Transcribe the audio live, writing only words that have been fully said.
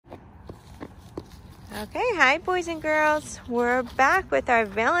Okay, hi boys and girls. We're back with our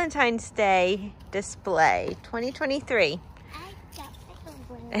Valentine's Day display 2023.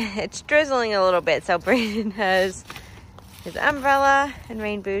 It's drizzling a little bit, so Brandon has his umbrella and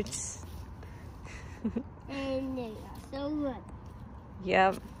rain boots. And they are so good.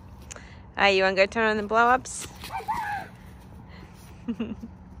 Yep. Alright, you want to go turn on the blow-ups?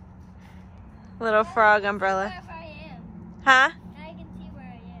 Little frog umbrella. Huh? I can see where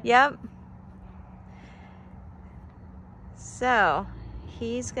I am. Yep. So,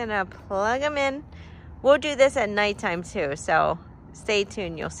 he's gonna plug them in. We'll do this at nighttime too, so stay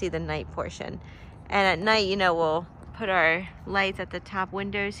tuned. You'll see the night portion. And at night, you know, we'll put our lights at the top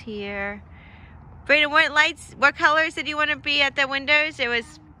windows here. Brayden, what colors did you want to be at the windows? It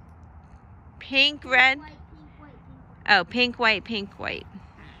was pink, red. White, pink, white, pink, white. Oh, pink, white, pink, white.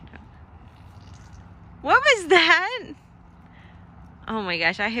 What was that? Oh my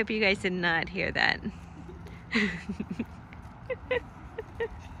gosh, I hope you guys did not hear that.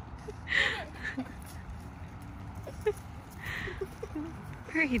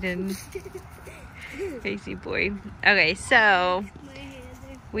 Brayden. Crazy boy. Okay, so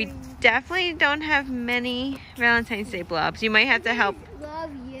we definitely don't have many Valentine's Day blobs. You might have to help.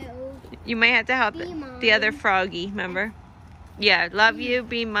 Love you. You might have to help Be the other mine. froggy, remember? Yeah, love you,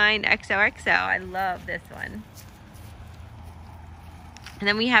 be mine, XOXO. I love this one. And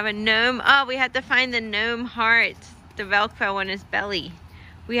then we have a gnome. Oh, we have to find the gnome heart. The Velcro on his belly.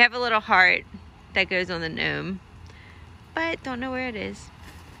 We have a little heart that goes on the gnome, but don't know where it is.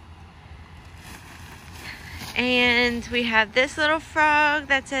 And we have this little frog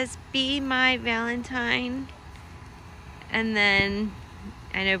that says, "Be my Valentine." And then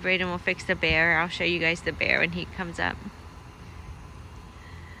I know Brayden will fix the bear. I'll show you guys the bear when he comes up.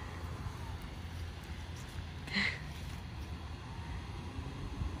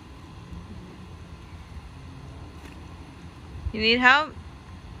 You need help?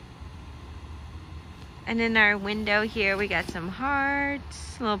 And in our window here, we got some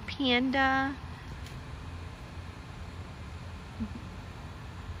hearts, a little panda.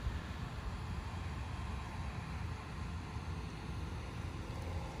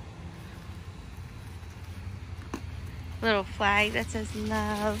 Little flag that says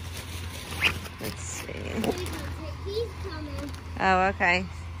love. Let's see. He's coming. Oh, okay.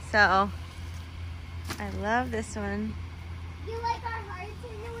 So, I love this one. You like our hearts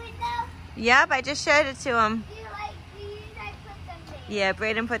in the window? Yep, I just showed it to him. Do you guys put them there? Yeah,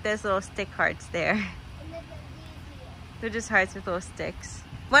 Brayden put those little stick hearts there. And then these here. They're just hearts with little sticks.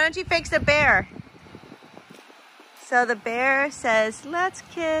 Why don't you fix the bear? So the bear says, "Let's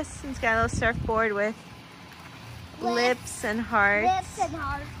kiss." And it's got a little surfboard with lips and hearts. Lips and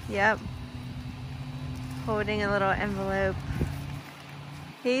hearts. Yep. Holding a little envelope.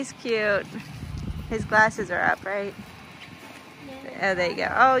 He's cute. His glasses are up, right? Oh, there you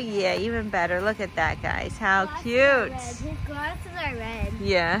go. Oh, yeah, even better. Look at that, guys. How cute. His glasses are red.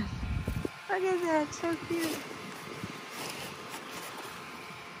 Yeah. Look at that. So cute.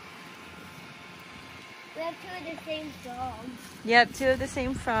 We have two of the same dogs. Yep, two of the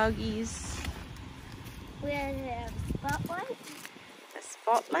same froggies. We have a spotlight. A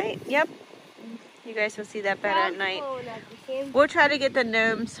spotlight. Yep. You guys will see that better at night. Phone at the same. We'll try to get the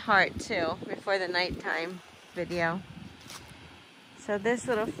gnome's heart, too, before the nighttime video. So this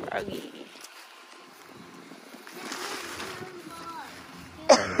little froggy.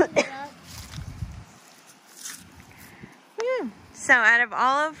 So out of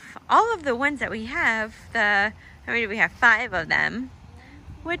all of the ones that we have, how many do we have? 5 of them.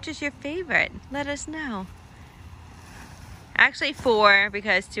 Which is your favorite? Let us know. Actually 4,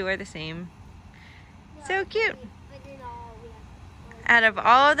 because 2 are the same. So cute. Out of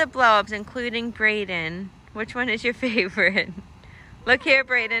all of the blow-ups, including Brayden, which one is your favorite? Look here,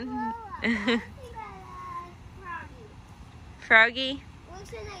 Brayden. Froggy?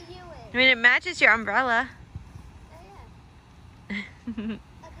 Which one are you in? I mean, it matches your umbrella. Oh, yeah. Okay, we have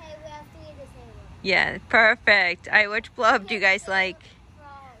 3 of the same one. Yeah, perfect. All right, which blow-up do you guys like?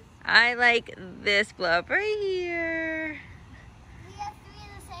 Frogs. I like this blow-up right here. We have 3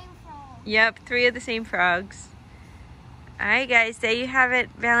 of the same frogs. Yep, 3 of the same frogs. All right, guys, there you have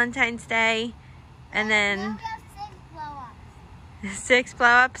it, Valentine's Day. And Now then we have 6 blow-ups. 6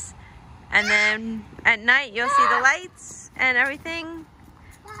 blow-ups. And then at night, you'll see the lights and everything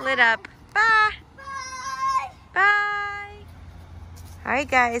lit up. Bye. Bye. Bye. All right,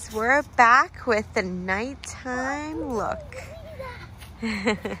 guys, we're back with the nighttime look.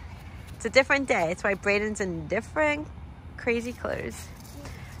 It's a different day. It's why Brayden's in different crazy clothes.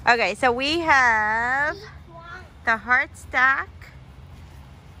 Okay, so we have the heart stack.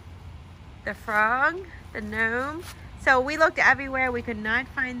 the frog, the gnome. So we looked everywhere. We could not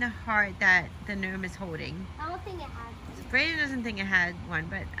find the heart that the gnome is holding. I don't think it has. Brayden doesn't think it had one,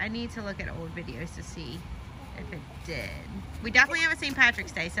 but I need to look at old videos to see if it did. We definitely have a St.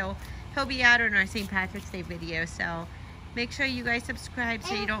 Patrick's Day, so he'll be out on our St. Patrick's Day video. So make sure you guys subscribe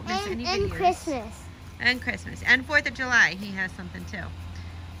so you don't miss any videos. And Christmas. And Christmas. And 4th of July, he has something too.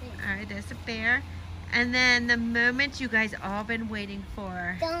 All right, there's a bear. And then the moment you guys all been waiting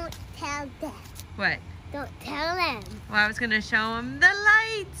for. Don't tell them. What? Don't tell them. Well, I was going to show them the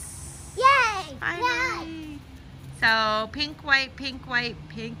lights. Yay! Finally. So, pink, white, pink, white,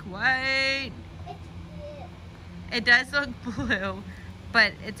 pink, white. It's blue. It does look blue,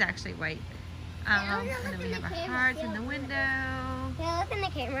 but it's actually white. Yeah, And then we have our camera. hearts in the window. Yeah, look in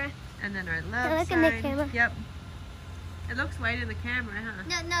the camera. And then our Yeah, love look sign. in the camera. Yep. It looks white in the camera, huh?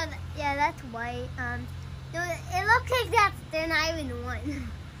 No, yeah, that's white. No, it looks like they're not even one.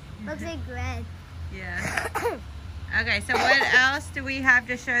 Looks like red. Yeah. Okay, so what else do we have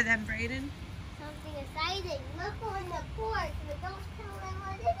to show them, Brayden? Something exciting. Look on the porch, but don't tell them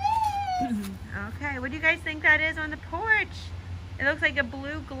what it is. Okay, what do you guys think that is on the porch? It looks like a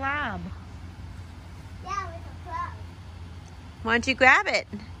blue glob. Yeah, with a cloud. Why don't you grab it?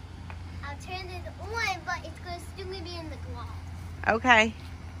 I'll turn it on, but it's going to still be in the glob. Okay.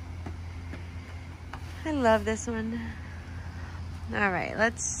 I love this one. All right,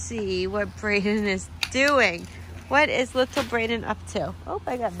 let's see what Brayden is doing. What is little Brayden up to? Oh,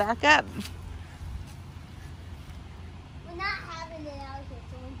 I got back up. We're not having it out here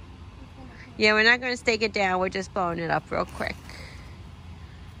soon. Yeah, we're not going to stake it down. We're just blowing it up real quick.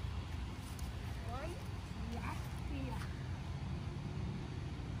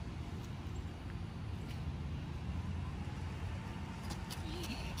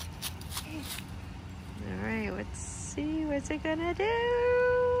 All right, let's see. What's it gonna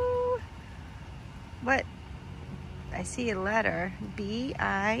do? What? I see a letter.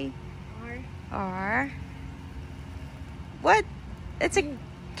 B-I-R. What? It's a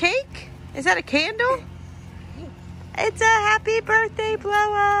cake? Is that a candle? It's a happy birthday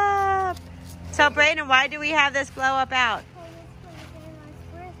blow up. So, Brayden, why do we have this blow up out?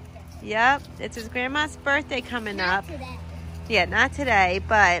 Yep, it's his grandma's birthday coming up. Today. Yeah, not today,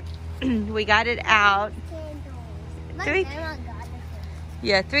 but we got it out. My Three- grandma got this one.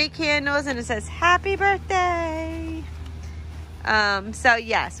 Yeah, 3 candles, and it says happy birthday. So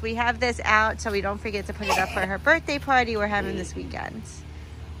yes, we have this out so we don't forget to put it up for her birthday party we're having this weekend.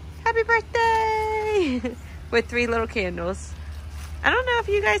 Happy birthday! With 3 little candles. I don't know if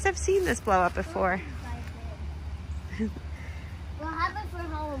you guys have seen this blow up before. We'll have it for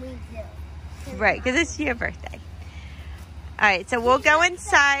Halloween too. Right, because it's your birthday. All right, so we'll go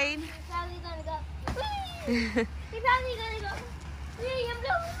inside. He's probably gonna go. He's probably gonna go. I'm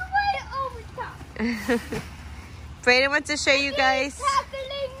blowing away over top. Brayden wants to show you guys.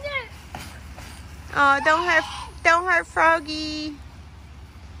 Tackling it. Oh, don't hurt Froggy.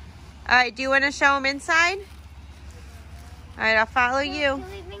 All right, do you want to show him inside? All right, I'll follow you.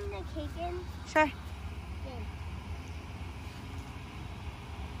 Can we bring the cake in? Sure.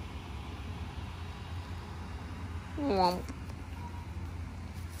 Womp.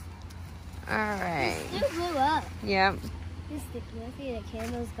 All right. It blew up. Yep. It's sticky. I see the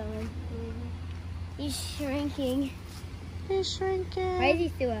candles going. He's shrinking. He's shrinking. Why is he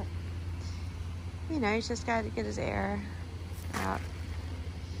still up? You know, he's just got to get his air out.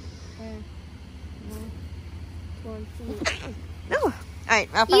 No. All right,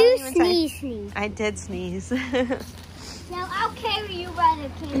 I'll follow you inside. Sneeze. I did sneeze. Now I'll carry you by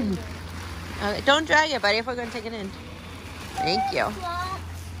the candle. Okay, don't drag it, buddy, if we're going to take it in. Thank you.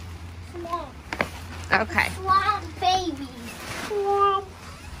 Swamp. Okay. Swamp baby. All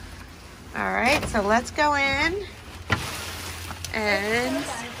right, so let's go in. And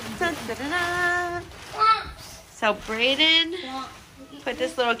da-da-da. So Brayden put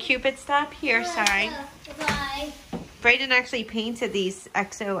this little Cupid stop here sign. Bye. Brayden actually painted these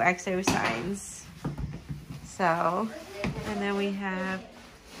XOXO signs. So, and then we have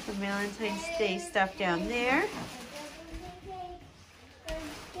the Valentine's Day stuff down there.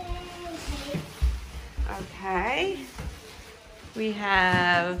 Okay. We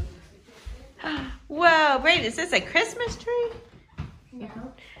have, whoa, Brayden, is this a Christmas tree? No.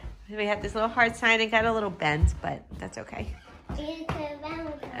 We have this little heart sign. It got a little bent, but that's okay. It's a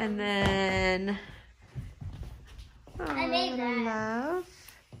Valentine. And then, I made that. love.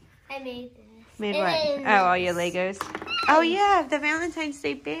 I made this. Made And what? then Oh, all your Legos. Oh yeah, the Valentine's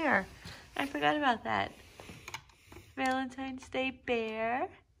Day bear. I forgot about that. Valentine's Day bear.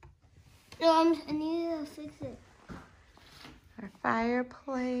 No, I need to fix it. our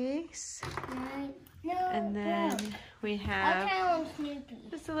fireplace. No, And then we I'll have try on Snoopy.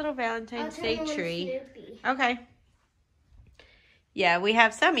 just a little Valentine's Day I'll try on tree. Snoopy. Okay. Yeah, we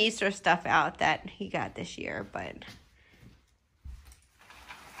have some Easter stuff out that he got this year, but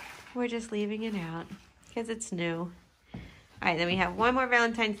we're just leaving it out because it's new. All right, then we have one more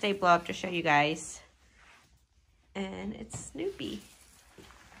Valentine's Day blow up to show you guys. And it's Snoopy.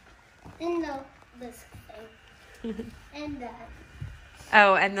 And this thing. And that.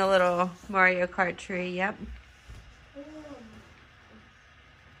 Oh, and the little Mario Kart tree, yep.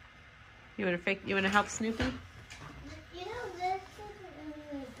 You want to help Snoopy? You know, this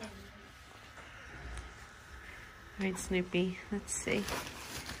is All right, Snoopy, let's see.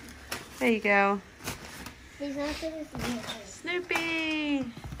 There you go. He's not going to Snoopy! And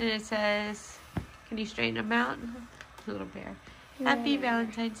it says, can you straighten him out? Little bear. Happy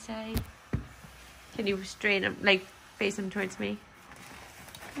Valentine's Day. Can you straighten him, like face him towards me?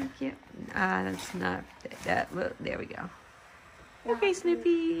 Thank you. That's not that. There we go. Okay,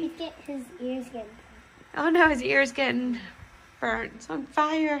 Snoopy. His ears getting. Oh no, his ear's getting burnt. It's on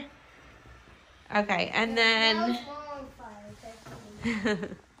fire. Okay, and then.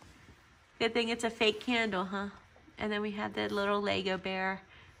 Good thing it's a fake candle, huh? And then we had the little Lego bear.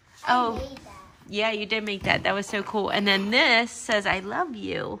 I made that. Yeah, you did make that. That was so cool. And then this says, I love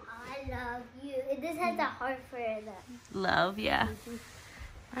you. I love you. This has a heart for that. Love, yeah.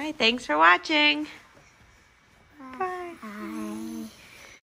 All right, thanks for watching. Bye. Bye.